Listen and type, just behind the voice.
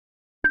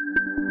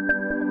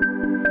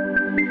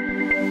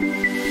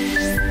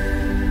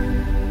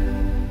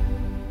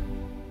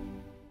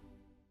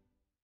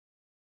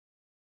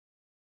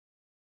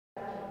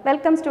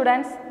Welcome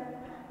students.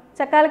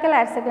 Chakkalakal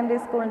Higher Secondary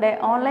School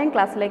online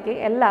classലേക്ക്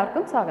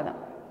എല്ലാവർക്കും സ്വാഗതം.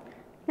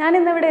 ഞാൻ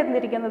ഇന്ന് ഇവിടെ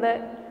എത്തിയിരിക്കുന്നത്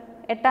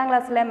 8ാം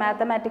ക്ലാസ്സിലെ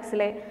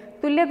മാത്തമാറ്റിക്സിലെ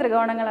തുല്യ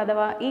ത്രികോണങ്ങൾ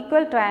അഥവാ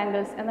ഈക്വൽ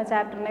ട്രയാങ്കിൾസ് എന്ന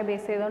ചാപ്റ്ററിനെ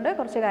ബേസ് ചെയ്തുകൊണ്ട്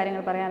കുറച്ച്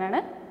കാര്യങ്ങൾ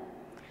പറയാനാണ്.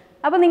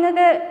 അപ്പോൾ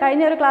നിങ്ങൾക്ക്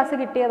കഴിഞ്ഞ ഒരു ക്ലാസ്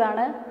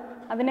കിട്ടിയതാണ്.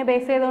 അതിനെ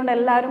ബേസ് ചെയ്തുകൊണ്ട്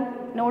എല്ലാവരും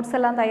നോട്ട്സ്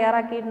എല്ലാം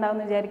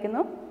തയ്യാറാക്കിയിട്ടുണ്ടാവുമെന്ന്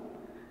വിചാരിക്കുന്നു.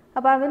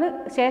 അപ്പോൾ അതിന്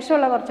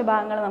ശേഷമുള്ള കുറച്ച്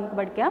ഭാഗങ്ങൾ നമുക്ക്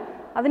പഠിക്കാം.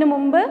 അതിനു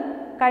മുമ്പ്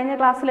കഴിഞ്ഞ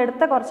ക്ലാസ്സിൽ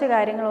എടുത്ത കുറച്ച്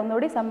കാര്യങ്ങൾ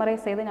ഒന്നുകൂടി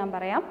സമ്മറൈസ് ചെയ്ത് ഞാൻ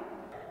പറയാം.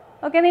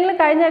 ഓക്കെ, നിങ്ങൾ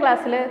കഴിഞ്ഞ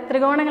ക്ലാസ്സിൽ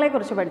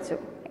ത്രികോണങ്ങളെക്കുറിച്ച് പഠിച്ചു.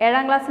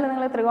 7ാം ക്ലാസ്സിൽ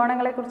നിങ്ങൾ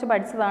ത്രികോണങ്ങളെക്കുറിച്ച്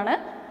പഠിച്ചതാണ്.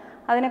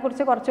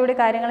 അതിനെക്കുറിച്ച് കുറച്ചുകൂടി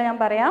കാര്യങ്ങൾ ഞാൻ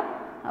പറയാം.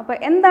 അപ്പോൾ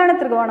എന്താണ്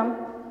ത്രികോണം?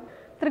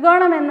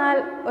 ത്രികോണം എന്നാൽ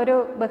ഒരു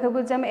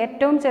ബഹുഭുജം,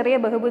 ഏറ്റവും ചെറിയ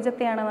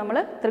ബഹുഭുജത്തെയാണ് നമ്മൾ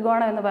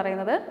ത്രികോണം എന്ന്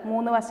പറയുന്നത്.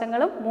 3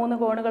 വശങ്ങളും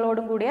 3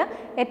 കോണുകളോടും കൂടിയ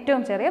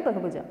ഏറ്റവും ചെറിയ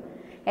ബഹുഭുജം.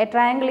 A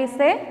triangle is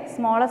a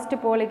smallest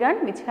polygon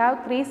which have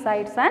 3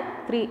 sides and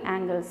 3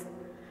 angles.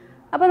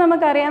 അപ്പോൾ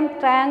നമുക്കറിയാം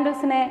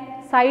ട്രയാങ്കിൾസിനെ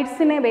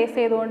സൈഡ്സിനെ ബേസ്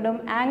ചെയ്തുകൊണ്ടും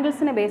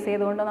ആംഗിൾസിനെ ബേസ്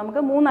ചെയ്തുകൊണ്ടും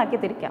നമുക്ക് 3 ആക്കി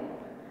തിരിക്കാം.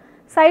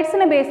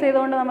 സൈഡ്സിനെ ബേസ്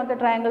ചെയ്തുകൊണ്ട് നമുക്ക്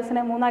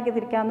ട്രയാങ്കിൾസിനെ 3 ആക്കി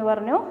തിരിക്കാം എന്ന്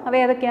പറഞ്ഞു. അവ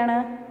ഏതൊക്കെയാണ്?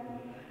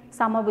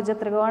 സമഭുജ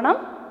ത്രികോണം,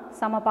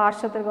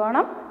 സമപാർശ്വ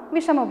ത്രികോണം,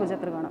 വിഷമഭുജ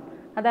ത്രികോണം.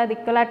 അതായത്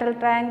equilateral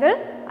triangle,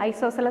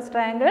 isosceles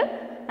triangle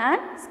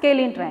and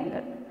സ്കെയിലിൻ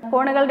triangle.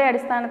 കോണുകളുടെ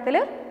അടിസ്ഥാനത്തിൽ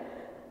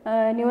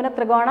ന്യൂന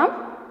ത്രികോണം,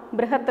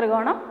 ബൃഹത്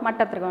ത്രികോണം,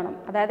 മട്ടത്രികോണം.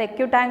 അതായത്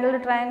acute angled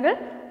triangle,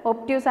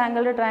 obtuse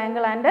angled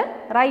triangle and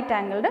right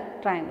angled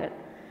triangle.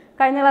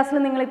 കഴിഞ്ഞ ക്ലാസ്സിൽ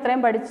നിങ്ങൾ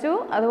ഇത്രയും പഠിച്ചു.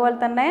 അതുപോലെ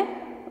തന്നെ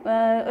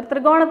ഒരു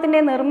ത്രികോണത്തിൻ്റെ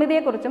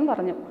നിർമ്മിതിയെക്കുറിച്ചും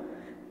പറഞ്ഞു.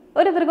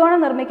 ഒരു ത്രികോണം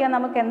നിർമ്മിക്കാൻ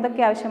നമുക്ക്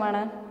എന്തൊക്കെ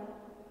ആവശ്യമാണ്?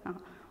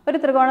 ഒരു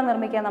ത്രികോണം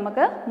നിർമ്മിക്കാൻ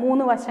നമുക്ക്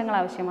 3 വശങ്ങൾ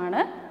ആവശ്യമാണ്.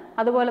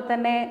 അതുപോലെ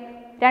തന്നെ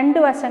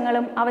 2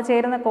 വശങ്ങളും അവ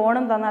ചേരുന്ന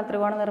കോണും തന്നാൽ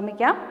ത്രികോണം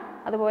നിർമ്മിക്കാം.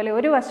 അതുപോലെ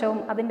ഒരു വശവും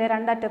അതിൻ്റെ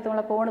 2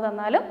 അറ്റത്തുമുള്ള കോണ്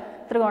തന്നാലും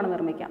ത്രികോണം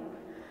നിർമ്മിക്കാം.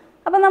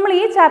 അപ്പോൾ നമ്മൾ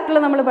ഈ ചാപ്റ്ററിൽ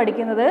നമ്മൾ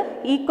പഠിക്കുന്നത്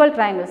ഈക്വൽ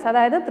ട്രയാങ്കിൾസ്,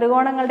 അതായത്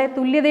ത്രികോണങ്ങളുടെ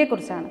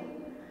തുല്യതയെക്കുറിച്ചാണ്.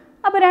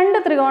 അപ്പോൾ 2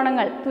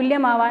 ത്രികോണങ്ങൾ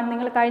തുല്യമാവാൻ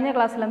നിങ്ങൾ കഴിഞ്ഞ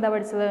ക്ലാസ്സിൽ എന്താ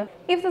പഠിച്ചത്?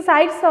 If the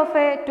sides of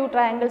A 2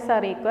 triangles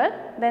R equal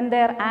then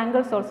there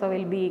angles also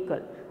will be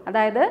equal.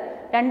 അതായത്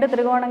 2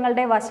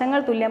 ത്രികോണങ്ങളുടെ വശങ്ങൾ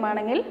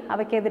തുല്യമാണെങ്കിൽ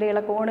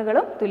അവയ്ക്കെതിരെയുള്ള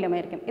കോണുകളും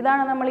തുല്യമായിരിക്കും.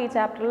 ഇതാണ് നമ്മൾ ഈ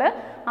ചാപ്റ്ററിൽ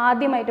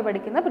ആദ്യമായിട്ട്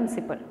പഠിക്കുന്ന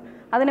പ്രിൻസിപ്പിൾ.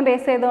 അതിന്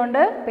ബേസ്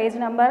ചെയ്തുകൊണ്ട്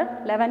പേജ് നമ്പർ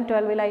 11,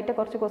 12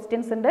 കുറച്ച്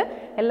ക്വസ്റ്റ്യൻസ് ഉണ്ട്.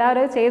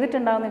 എല്ലാവരും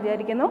ചെയ്തിട്ടുണ്ടാവുമെന്ന്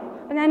വിചാരിക്കുന്നു.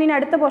 അപ്പോൾ ഞാൻ ഇനി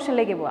അടുത്ത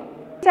പോർഷനിലേക്ക് പോവാം.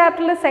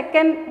 ചാപ്റ്ററിൽ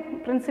സെക്കൻഡ്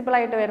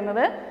പ്രിൻസിപ്പിളായിട്ട്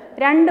വരുന്നത്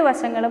 2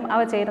 വശങ്ങളും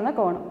അവ ചേരുന്ന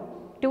കോണും,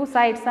 2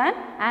 sides and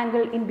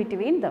angle in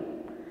between them.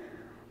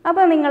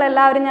 അപ്പോൾ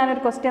നിങ്ങളെല്ലാവരും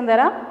ഞാനൊരു ക്വസ്റ്റ്യൻ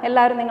തരാം.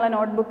 എല്ലാവരും നിങ്ങളെ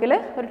നോട്ട്ബുക്കിൽ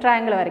ഒരു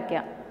ട്രയാങ്കിൾ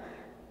വരയ്ക്കുക.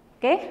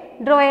 Okay,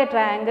 draw A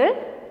triangle,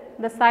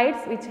 the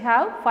sides which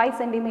have 5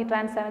 cm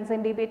and 7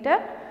 cm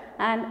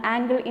and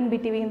angle in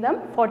between them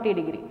 40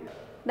 degree.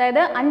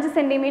 അതായത് 5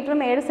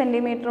 സെൻറ്റിമീറ്ററും 7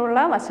 സെൻറ്റിമീറ്ററും ഉള്ള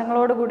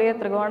വശങ്ങളോട് കൂടിയ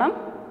ത്രികോണം,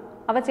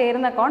 അവ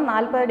ചേരുന്ന കോൺ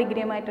 40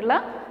 ഡിഗ്രിയുമായിട്ടുള്ള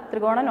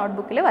ത്രികോണം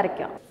നോട്ട്ബുക്കിൽ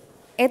വരയ്ക്കാം.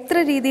 എത്ര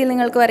രീതിയിൽ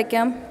നിങ്ങൾക്ക്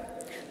വരയ്ക്കാം?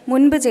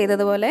 മുൻപ്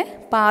ചെയ്തതുപോലെ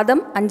പാദം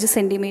 5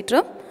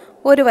 സെൻറ്റിമീറ്ററും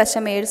ഒരു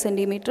വശം 7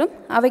 സെൻറ്റിമീറ്ററും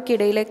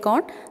അവയ്ക്കിടയിലെ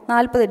കോൺ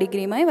 40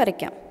 ഡിഗ്രിയുമായി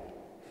വരയ്ക്കാം.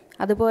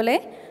 അതുപോലെ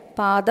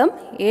പാദം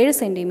 7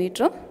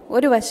 സെൻറ്റിമീറ്ററും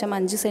ഒരു വശം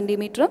 5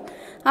 സെൻറ്റിമീറ്ററും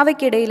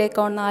അവയ്ക്കിടയിലെ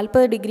കോൺ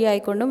 40 ഡിഗ്രി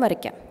ആയിക്കൊണ്ടും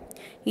വരയ്ക്കാം.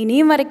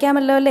 ഇനിയും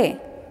വരയ്ക്കാമല്ലോ അല്ലേ?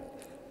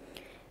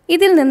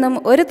 ഇതിൽ നിന്നും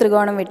ഒരു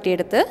ത്രികോണം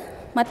വെട്ടിയെടുത്ത്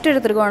മറ്റൊരു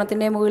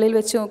ത്രികോണത്തിൻ്റെ മുകളിൽ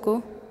വെച്ച് നോക്കൂ.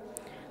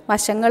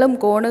 വശങ്ങളും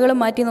കോണുകളും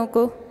മാറ്റി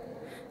നോക്കൂ.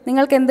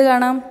 നിങ്ങൾക്ക് എന്ത്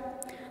കാണാം?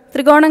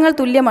 ത്രികോണങ്ങൾ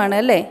തുല്യമാണ്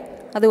അല്ലേ?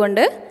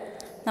 അതുകൊണ്ട്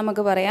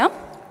നമുക്ക് പറയാം,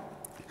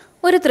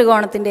 ഒരു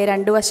ത്രികോണത്തിൻ്റെ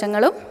 2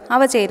 വശങ്ങളും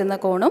അവ ചേരുന്ന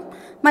കോണും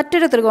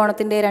മറ്റൊരു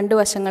ത്രികോണത്തിൻ്റെ 2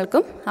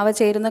 വശങ്ങൾക്കും അവ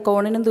ചേരുന്ന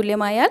കോണിനും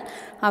തുല്യമായാൽ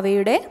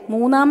അവയുടെ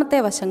 3ാമത്തെ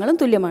വശങ്ങളും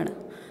തുല്യമാണ്.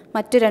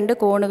 മറ്റ് 2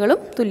 കോണുകളും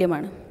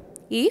തുല്യമാണ്.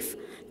 If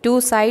 2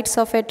 sides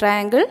of a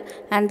triangle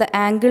and the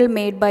angle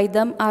made by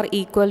them are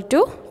equal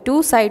to 2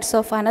 sides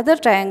of another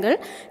triangle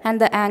and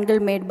the angle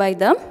made by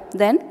them,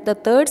 then the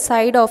third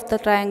side of the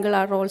triangle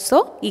are also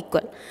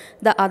equal.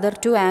 The other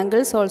 2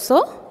 angles also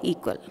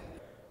equal.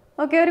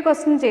 Okay, ഒരു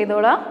question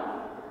ചെയ്തോളാം.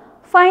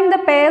 Find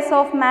the pairs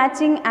of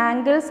matching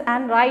angles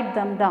and write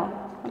them down.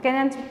 Okay,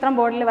 ഞാൻ ചിത്രം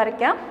ബോർഡിൽ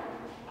വരയ്ക്കാം.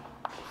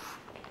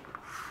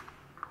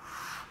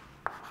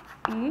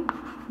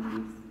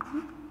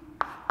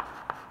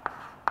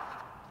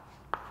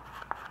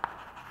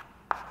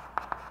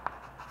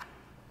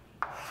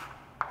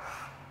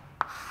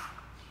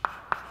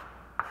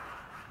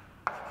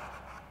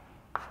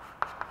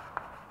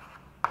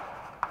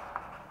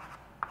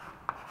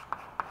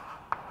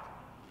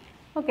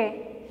 Okay,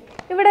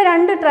 ഇവിടെ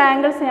 2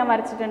 triangles ഞാൻ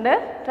വരച്ചിട്ടുണ്ട്.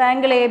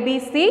 Triangle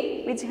ABC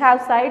which have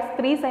sides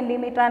 3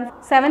 cm and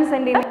 7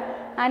 cm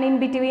and in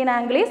between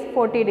angle is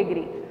 40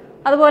 degree.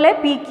 അതുപോലെ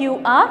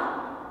PQR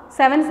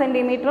 7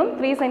 സെൻറ്റിമീറ്ററും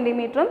 3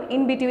 സെൻറ്റിമീറ്ററും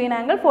in between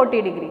angle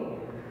 40 degree.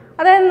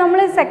 അതായത്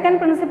നമ്മൾ സെക്കൻഡ്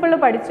പ്രിൻസിപ്പിൾ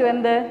പഠിച്ചു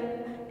എന്ത്?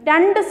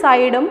 2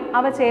 സൈഡും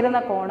അവ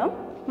ചേരുന്ന കോണും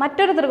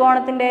മറ്റൊരു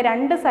ത്രികോണത്തിൻ്റെ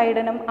 2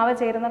 സൈഡിനും അവ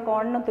ചേരുന്ന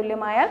കോണിനും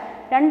തുല്യമായാൽ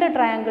 2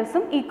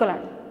 ട്രയാങ്കിൾസും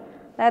ഈക്വലാണ്.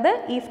 അതായത്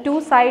if 2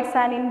 sides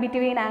and in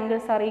between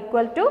angles are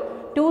equal to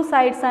 2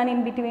 sides and in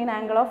between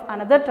angle of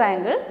another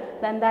triangle,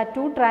 then that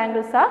 2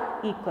 triangles are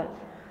equal.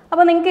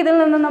 അപ്പോൾ നിങ്ങൾക്ക് ഇതിൽ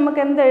നിന്ന്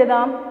നമുക്ക് എന്ത്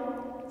എഴുതാം?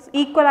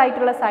 ഈക്വൽ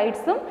ആയിട്ടുള്ള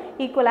സൈഡ്സും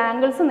ഈക്വൽ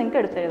ആംഗിൾസും നിങ്ങൾക്ക്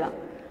എടുത്തെഴുതാം.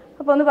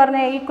 അപ്പോൾ ഒന്ന്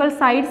പറഞ്ഞേ, equal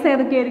sides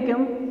ഏതൊക്കെയായിരിക്കും?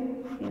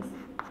 Yes,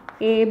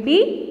 A B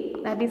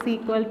that is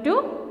equal to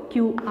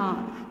Q R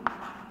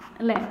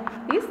അല്ലേ,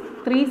 ഈസ്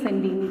 3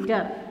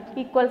 സെൻറ്റിമീറ്റർ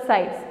ഈക്വൽ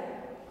സൈഡ്സ്.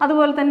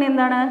 അതുപോലെ തന്നെ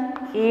എന്താണ്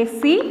A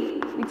C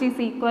which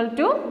is equal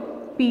to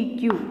P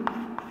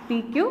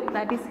Q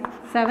that is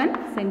 7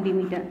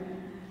 centimetre.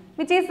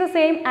 Which is the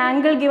same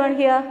angle given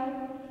here?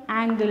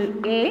 Angle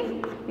A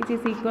which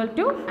is equal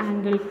to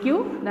angle Q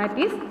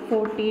that is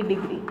 40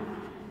 degree.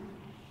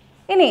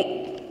 ഇനി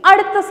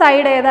അടുത്ത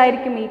side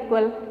ഏതായിരിക്കും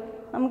equal?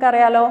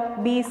 നമുക്കറിയാലോ,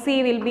 B C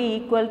will be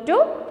equal to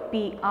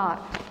P R.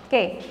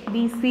 Okay,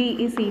 B C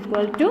is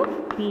equal to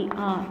P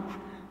R.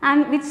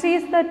 And which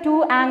is the 2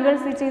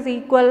 angles which is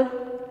equal?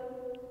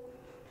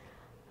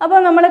 അപ്പോൾ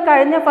നമ്മൾ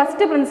കഴിഞ്ഞ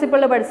first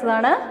principle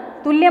പഠിച്ചതാണ്,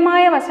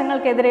 തുല്യമായ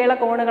വശങ്ങൾക്കെതിരെയുള്ള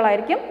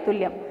കോണുകളായിരിക്കും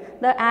തുല്യം.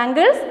 The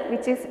angles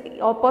which is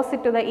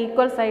opposite to the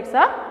equal sides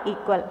are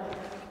equal.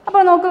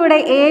 അപ്പോൾ നോക്കൂ, ഇവിടെ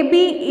A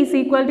B is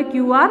equal to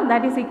Q R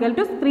that is equal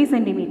to 3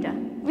 centimetre.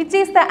 Which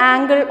is the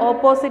angle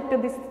opposite to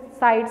this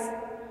sides?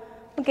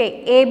 Okay,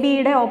 A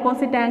ബിയുടെ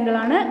opposite angle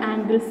ആണ്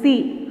angle C.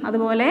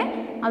 അതുപോലെ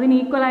അതിന്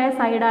ഈക്വലായ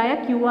സൈഡായ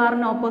Q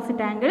ആറിന്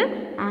opposite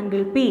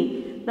angle P.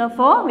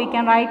 Therefore we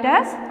can write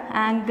as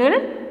angle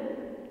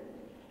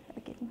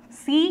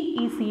C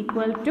is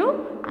equal to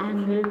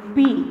angle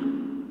P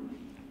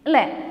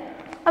അല്ലേ.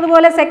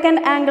 അതുപോലെ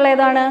second angle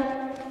ഏതാണ്?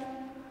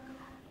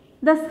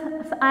 The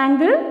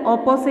angle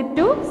opposite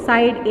to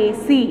side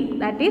AC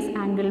that is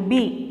angle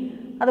B.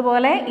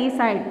 അതുപോലെ ഈ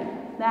side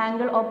the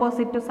angle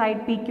opposite to side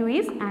PQ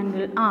is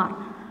angle R.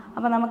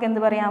 അപ്പോൾ നമുക്ക് എന്ത്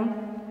പറയാം?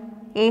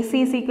 AC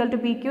is equal to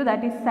PQ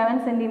that is 7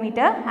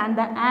 centimeter and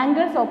the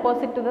angles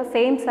opposite to the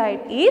same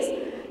side is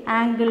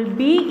angle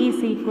B is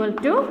equal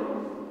to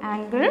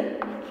angle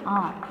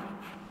R.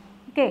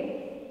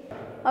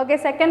 Okay,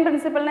 second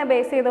പ്രിൻസിപ്പിളിനെ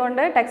base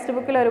ചെയ്തുകൊണ്ട് text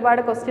ബുക്കിൽ ഒരുപാട്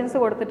questions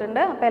കൊടുത്തിട്ടുണ്ട്.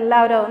 അപ്പോൾ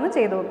എല്ലാവരും അതൊന്ന്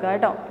ചെയ്ത് നോക്കുക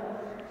കേട്ടോ.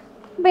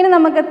 പിന്നെ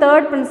നമുക്ക്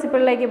തേർഡ്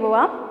പ്രിൻസിപ്പിളിലേക്ക്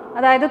പോവാം.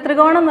 അതായത്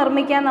ത്രികോണം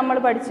നിർമ്മിക്കാൻ നമ്മൾ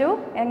പഠിച്ചു.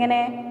 എങ്ങനെ?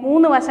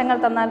 3 വശങ്ങൾ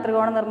തന്നാൽ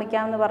ത്രികോണം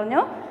നിർമ്മിക്കാമെന്ന്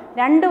പറഞ്ഞു.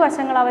 2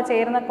 വശങ്ങൾ അവ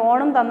ചേരുന്ന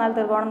കോണും തന്നാൽ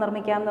ത്രികോണം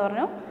നിർമ്മിക്കാമെന്ന്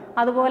പറഞ്ഞു.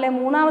 അതുപോലെ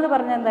മൂന്നാമത്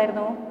പറഞ്ഞത്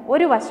എന്തായിരുന്നു?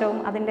 ഒരു വശവും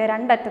അതിൻ്റെ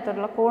 2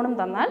 അറ്റത്തുള്ള കോണും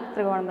തന്നാൽ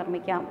ത്രികോണം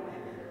നിർമ്മിക്കാം.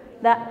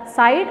 The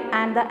side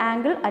and the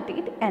angle at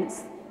it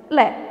ends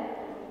അല്ലേ.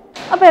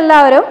 അപ്പോൾ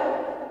എല്ലാവരും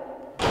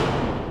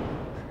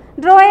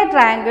draw a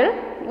triangle,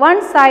 one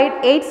side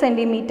 8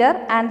 cm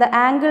and the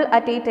angle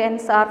at its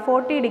ends are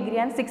 40 degree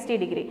and 60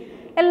 degree.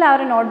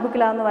 എല്ലാവരും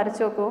നോട്ട്ബുക്കിലാവുന്ന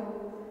വരച്ചു നോക്കൂ.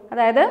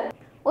 അതായത്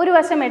ഒരു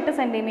വശം 8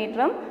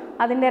 സെൻറ്റിമീറ്ററും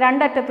അതിൻ്റെ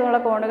 2 അറ്റത്തുള്ള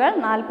കോണുകൾ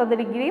 40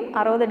 ഡിഗ്രിയും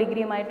 60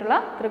 ഡിഗ്രിയുമായിട്ടുള്ള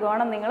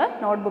ത്രികോണം നിങ്ങൾ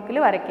നോട്ട്ബുക്കിൽ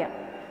വരയ്ക്കുക.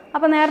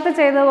 അപ്പോൾ നേരത്തെ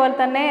ചെയ്തതുപോലെ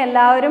തന്നെ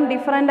എല്ലാവരും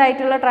ഡിഫറൻ്റ്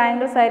ആയിട്ടുള്ള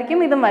ട്രയാങ്കിൾസ് ആയിരിക്കും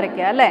ഇതും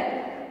വരയ്ക്കുക അല്ലേ.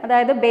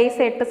 അതായത്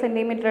ബേസ് 8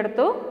 സെൻറ്റിമീറ്റർ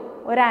എടുത്തു,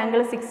 ഒരു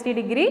ആംഗിൾ 60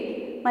 ഡിഗ്രി,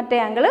 മറ്റേ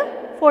ആംഗിൾ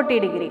 40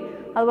 ഡിഗ്രി.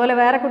 അതുപോലെ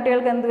വേറെ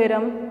കുട്ടികൾക്ക് എന്ത്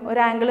വരും? ഒരു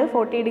ആംഗിൾ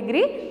 40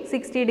 ഡിഗ്രി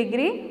 60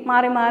 ഡിഗ്രി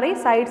മാറി മാറി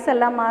സൈഡ്സ്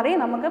എല്ലാം മാറി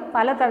നമുക്ക്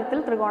പലതരത്തിൽ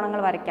ത്രികോണങ്ങൾ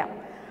വരയ്ക്കാം.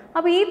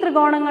 അപ്പോൾ ഈ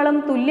ത്രികോണങ്ങളും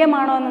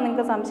തുല്യമാണോ എന്ന്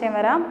നിങ്ങൾക്ക് സംശയം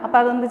വരാം. അപ്പോൾ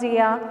അതെന്ത്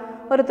ചെയ്യുക?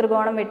 ഒരു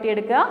ത്രികോണം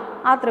വെട്ടിയെടുക്കുക,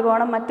 ആ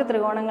ത്രികോണം മറ്റു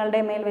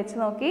ത്രികോണങ്ങളുടെ മേൽ വെച്ച്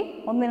നോക്കി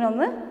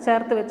ഒന്നിനൊന്ന്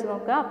ചേർത്ത് വെച്ച്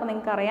നോക്കുക. അപ്പോൾ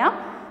നിങ്ങൾക്കറിയാം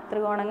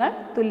ത്രികോണങ്ങൾ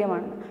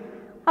തുല്യമാണെന്ന്.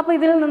 അപ്പോൾ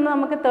ഇതിൽ നിന്ന്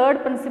നമുക്ക്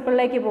തേർഡ്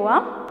പ്രിൻസിപ്പിളിലേക്ക്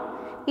പോവാം.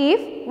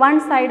 If one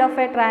side of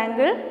a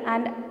triangle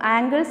and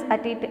angles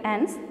at its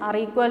ends are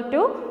equal to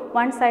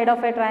one side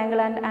of a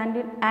triangle and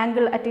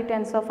angle at its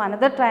ends of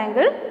another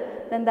triangle,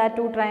 then that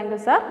 2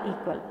 triangles are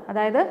equal.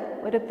 അതായത്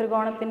ഒരു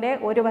ത്രികോണത്തിൻ്റെ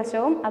ഒരു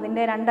വശവും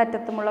അതിൻ്റെ 2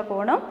 അറ്റത്തുമുള്ള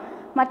കോണും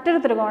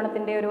മറ്റൊരു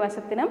ത്രികോണത്തിൻ്റെ ഒരു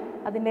വശത്തിനും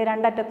അതിൻ്റെ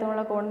 2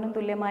 അറ്റത്തുമുള്ള കോണിനും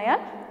തുല്യമായാൽ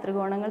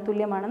ത്രികോണങ്ങൾ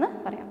തുല്യമാണെന്ന്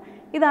പറയാം.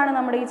 ഇതാണ്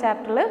നമ്മുടെ ഈ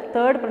ചാപ്റ്ററിൽ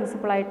തേർഡ്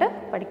പ്രിൻസിപ്പിളായിട്ട്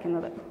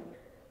പഠിക്കുന്നത്.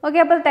 ഓക്കെ,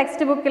 അപ്പോൾ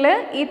ടെക്സ്റ്റ് ബുക്കിൽ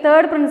ഈ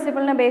തേർഡ്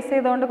പ്രിൻസിപ്പിളിനെ ബേസ്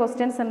ചെയ്തുകൊണ്ട്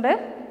ക്വസ്റ്റ്യൻസ് ഉണ്ട്.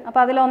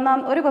 അപ്പോൾ അതിൽ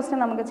ഒരു ക്വസ്റ്റ്യൻ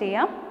നമുക്ക്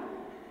ചെയ്യാം.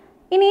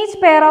 In each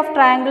pair of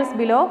triangles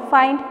below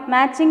find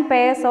matching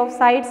pairs of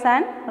sides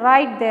and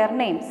right their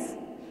names.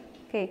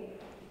 Okay,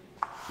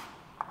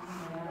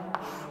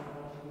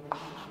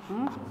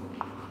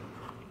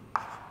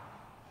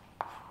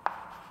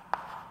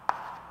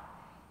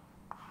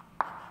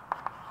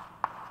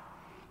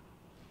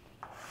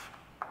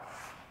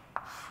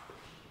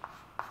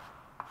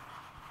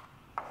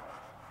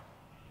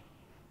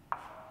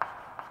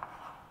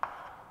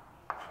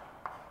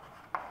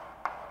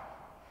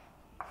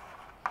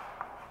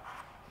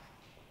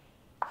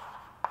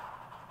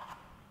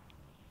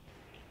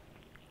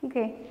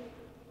 okay,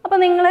 അപ്പോൾ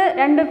നിങ്ങൾ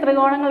 2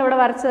 ത്രികോണങ്ങൾ ഇവിടെ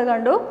വരച്ചത്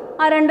കണ്ടു.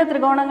 ആ 2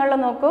 ത്രികോണങ്ങളിൽ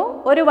നോക്കൂ,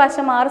 ഒരു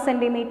വശം 6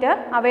 സെൻറ്റിമീറ്റർ,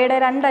 അവയുടെ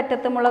 2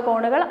 അറ്റത്തുമുള്ള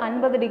കോണുകൾ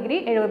 50 ഡിഗ്രി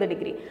 70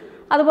 ഡിഗ്രി.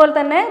 അതുപോലെ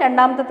തന്നെ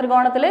രണ്ടാമത്തെ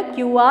ത്രികോണത്തിൽ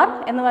ക്യു ആർ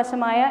എന്ന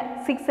വശമായ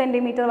 6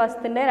 സെൻറ്റിമീറ്റർ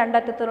വശത്തിൻ്റെ 2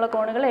 അറ്റത്തുള്ള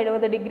കോണുകൾ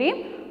 70 ഡിഗ്രിയും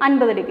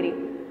 50 ഡിഗ്രിയും.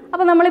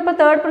 അപ്പോൾ നമ്മളിപ്പോൾ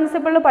തേർഡ്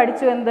പ്രിൻസിപ്പിളിൽ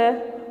പഠിച്ചു എന്ത്?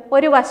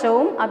 ഒരു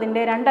വശവും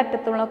അതിൻ്റെ 2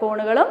 അറ്റത്തുള്ള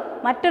കോണുകളും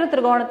മറ്റൊരു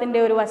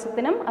ത്രികോണത്തിൻ്റെ ഒരു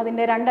വശത്തിനും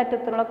അതിൻ്റെ 2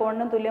 അറ്റത്തുള്ള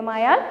കോണിനും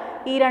തുല്യമായാൽ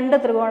ഈ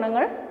 2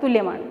 ത്രികോണങ്ങൾ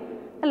തുല്യമാണ്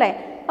അല്ലേ.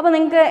 അപ്പോൾ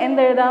നിങ്ങൾക്ക്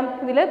എന്തെഴുതാം?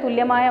 ഇതിൽ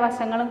തുല്യമായ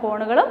വശങ്ങളും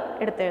കോണുകളും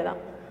എടുത്തെഴുതാം.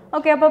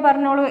 ഓക്കെ, അപ്പോൾ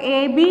പറഞ്ഞോളൂ. A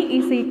B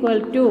is equal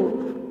to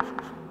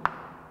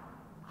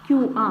Q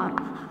R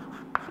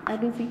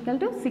that is equal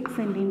to 6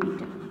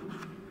 centimetre.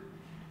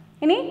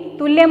 ഇനി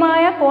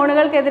തുല്യമായ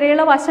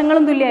കോണുകൾക്കെതിരെയുള്ള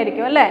വശങ്ങളും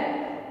തുല്യമായിരിക്കും അല്ലേ?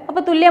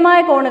 അപ്പോൾ തുല്യമായ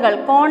കോണുകൾ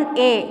കോൺ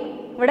എ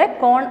ഇവിടെ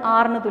കോൺ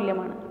ആറിന്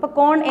തുല്യമാണ്. അപ്പോൾ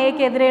കോൺ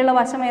എക്ക് എതിരെയുള്ള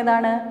വശം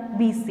ഏതാണ്?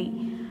 B C.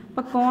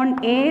 അപ്പോൾ കോൺ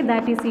A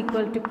that is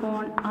equal to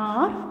cone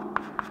R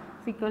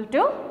equal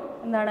to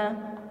എന്താണ്?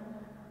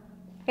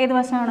 ഏത്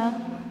വശമാണ്?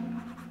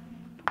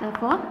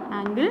 അപ്പോൾ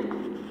ആംഗിൾ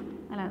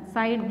അല്ല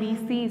side B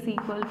C is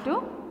equal to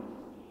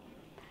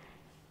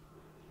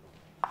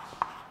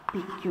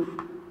P Q.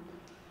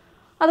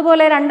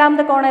 അതുപോലെ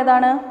രണ്ടാമത്തെ കോൺ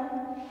ഏതാണ്?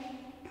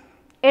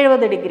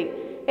 70 ഡിഗ്രി.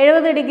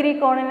 70 ഡിഗ്രി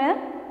കോണിന്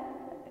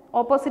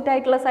ഓപ്പോസിറ്റ്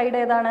ആയിട്ടുള്ള സൈഡ്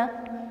ഏതാണ്?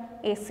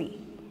 A C.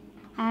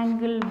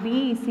 Angle B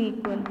is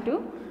equal to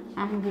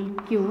angle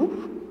Q.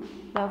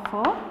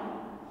 Therefore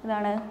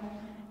ഇതാണ്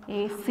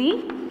A C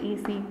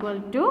is equal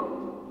to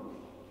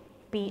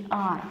P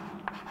R.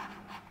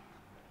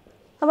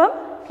 അപ്പം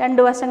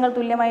രണ്ട് വശങ്ങൾ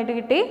തുല്യമായിട്ട്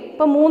കിട്ടി.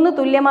 ഇപ്പം 3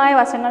 തുല്യമായ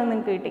വശങ്ങൾ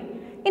നിങ്ങൾക്ക് കിട്ടി.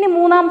 ഇനി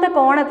മൂന്നാമത്തെ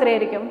കോൺ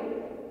എത്രയായിരിക്കും?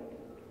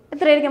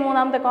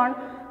 മൂന്നാമത്തെ കോൺ?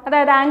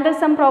 അതായത് ആംഗിൾ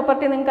സം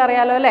പ്രോപ്പർട്ടി നിങ്ങൾക്ക്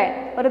അറിയാലോ അല്ലേ?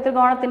 ഒരു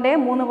ത്രികോണത്തിൻ്റെ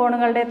 3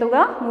 കോണുകളുടെ തുക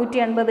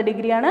 180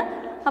 ഡിഗ്രിയാണ്.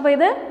 അപ്പോൾ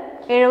ഇത്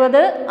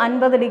 70,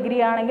 50 ഡിഗ്രി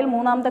ആണെങ്കിൽ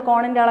മൂന്നാമത്തെ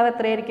കോണിൻ്റെ അളവ്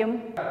എത്രയായിരിക്കും?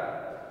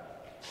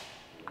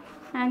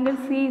 Angle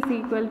C is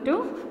equal to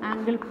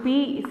angle P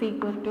is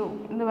equal to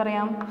എന്ത്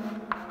പറയാം?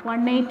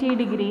 180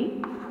 degree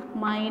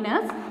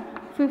minus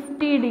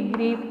 50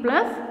 degree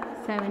plus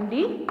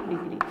 70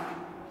 degree.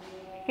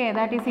 Okay,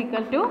 that is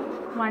equal to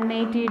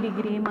 180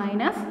 degree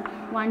minus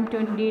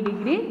 120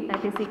 degree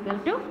that is equal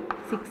to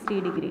 60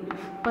 degree.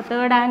 അപ്പോൾ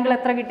തേർഡ് ആംഗിൾ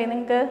എത്ര കിട്ടി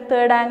നിങ്ങൾക്ക്?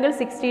 Third angle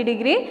 60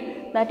 degree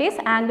that is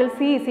angle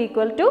C is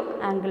equal to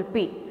angle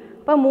P.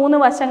 അപ്പോൾ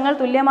 3 വശങ്ങൾ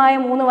തുല്യമായ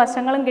 3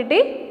 വശങ്ങളും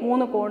കിട്ടി,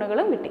 3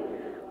 കോണുകളും കിട്ടി.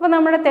 അപ്പോൾ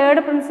നമ്മുടെ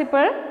തേർഡ്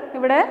പ്രിൻസിപ്പിൾ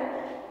ഇവിടെ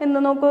എന്ന്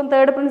നോക്കൂ.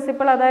 തേർഡ്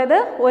പ്രിൻസിപ്പിൾ അതായത്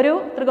ഒരു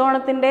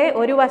ത്രികോണത്തിൻ്റെ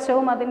ഒരു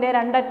വശവും അതിൻ്റെ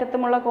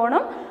രണ്ടറ്റത്തുമുള്ള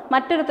കോണും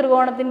മറ്റൊരു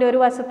ത്രികോണത്തിൻ്റെ ഒരു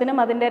വശത്തിനും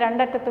അതിൻ്റെ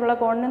രണ്ടറ്റത്തുള്ള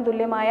കോണിനും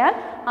തുല്യമായാൽ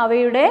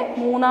അവയുടെ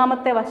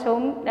മൂന്നാമത്തെ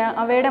വശവും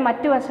അവയുടെ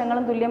മറ്റു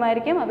വശങ്ങളും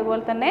തുല്യമായിരിക്കും.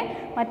 അതുപോലെ തന്നെ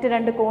മറ്റ്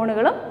 2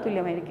 കോണുകളും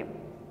തുല്യമായിരിക്കും.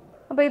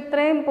 അപ്പോൾ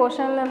ഇത്രയും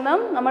പോർഷനിൽ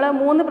നിന്നും നമ്മൾ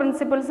 3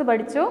 പ്രിൻസിപ്പിൾസ്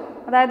പഠിച്ചു.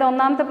 അതായത്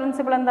ഒന്നാമത്തെ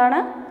പ്രിൻസിപ്പിൾ എന്താണ്?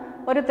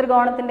 ഒരു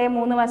ത്രികോണത്തിൻ്റെ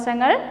 3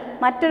 വശങ്ങൾ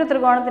മറ്റൊരു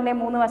ത്രികോണത്തിൻ്റെ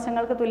 3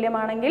 വശങ്ങൾക്ക്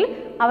തുല്യമാണെങ്കിൽ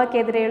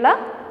അവയ്ക്കെതിരെയുള്ള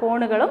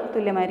കോണുകളും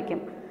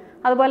തുല്യമായിരിക്കും.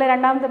 അതുപോലെ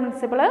രണ്ടാമത്തെ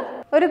പ്രിൻസിപ്പിൾ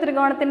ഒരു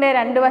ത്രികോണത്തിൻ്റെ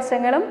 2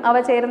 വശങ്ങളും അവ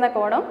ചേരുന്ന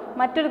കോണും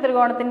മറ്റൊരു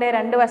ത്രികോണത്തിൻ്റെ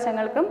 2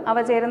 വശങ്ങൾക്കും അവ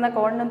ചേരുന്ന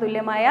കോണിനും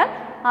തുല്യമായാൽ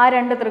ആ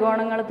 2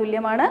 ത്രികോണങ്ങൾ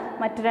തുല്യമാണ്,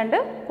 മറ്റ് 2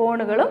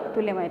 കോണുകളും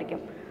തുല്യമായിരിക്കും.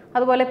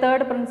 അതുപോലെ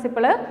തേർഡ്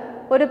പ്രിൻസിപ്പിൾ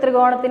ഒരു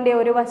ത്രികോണത്തിൻ്റെ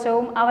ഒരു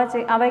വശവും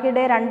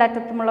അവയുടെ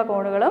രണ്ടറ്റത്തുമുള്ള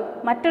കോണുകളും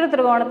മറ്റൊരു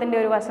ത്രികോണത്തിൻ്റെ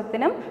ഒരു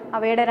വശത്തിനും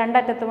അവയുടെ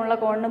രണ്ടറ്റത്തുമുള്ള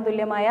കോണിനും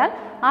തുല്യമായാൽ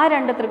ആ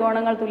 2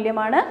 ത്രികോണങ്ങൾ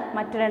തുല്യമാണ്,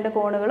 മറ്റ് 2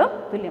 കോണുകളും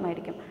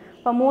തുല്യമായിരിക്കും.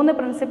 അപ്പോൾ 3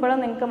 പ്രിൻസിപ്പിളും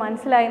നിങ്ങൾക്ക്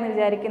മനസ്സിലായി എന്ന്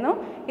വിചാരിക്കുന്നു.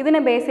 ഇതിനെ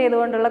ബേസ്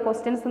ചെയ്തുകൊണ്ടുള്ള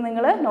ക്വസ്റ്റ്യൻസ്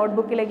നിങ്ങൾ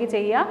നോട്ട്ബുക്കിലേക്ക്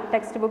ചെയ്യുക.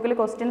 ടെക്സ്റ്റ് ബുക്കിൽ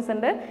ക്വസ്റ്റ്യൻസ്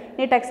ഉണ്ട്.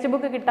 ഇനി ടെക്സ്റ്റ്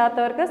ബുക്ക്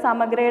കിട്ടാത്തവർക്ക്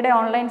സമഗ്രയുടെ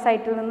ഓൺലൈൻ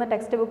സൈറ്റിൽ നിന്ന്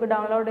ടെക്സ്റ്റ് ബുക്ക്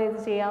ഡൗൺലോഡ്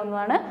ചെയ്ത്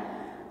ചെയ്യാവുന്നതാണ്.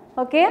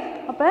 ഓക്കെ,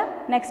 അപ്പോൾ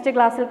നെക്സ്റ്റ്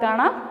ക്ലാസ്സിൽ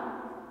കാണാം.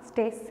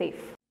 Stay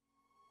safe.